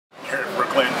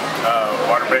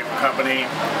Bagel Company.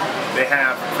 They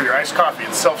have, for your iced coffee,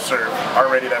 it's self-serve.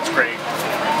 Already that's great.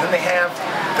 And then they have,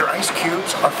 their ice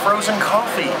cubes are frozen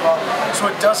coffee.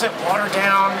 So it doesn't water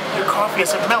down your coffee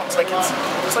as it melts. Like it's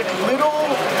like little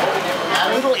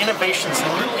innovations,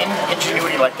 little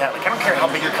ingenuity like that. Like I don't care how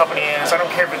big your company is. I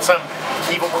don't care if it's some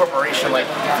evil corporation. Like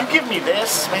if you give me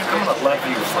this, man, I'm gonna love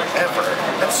you forever.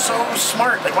 That's so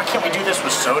smart. Like why can't we do this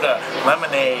with soda,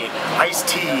 lemonade, iced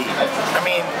tea? I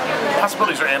mean,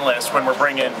 possibilities are endless when we're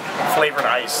bringing flavored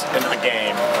ice into the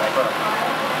game. Like,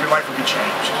 your life will be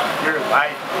changed. Your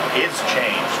life is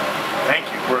changed. Thank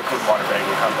you, Brooklyn Water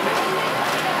Bagel Company.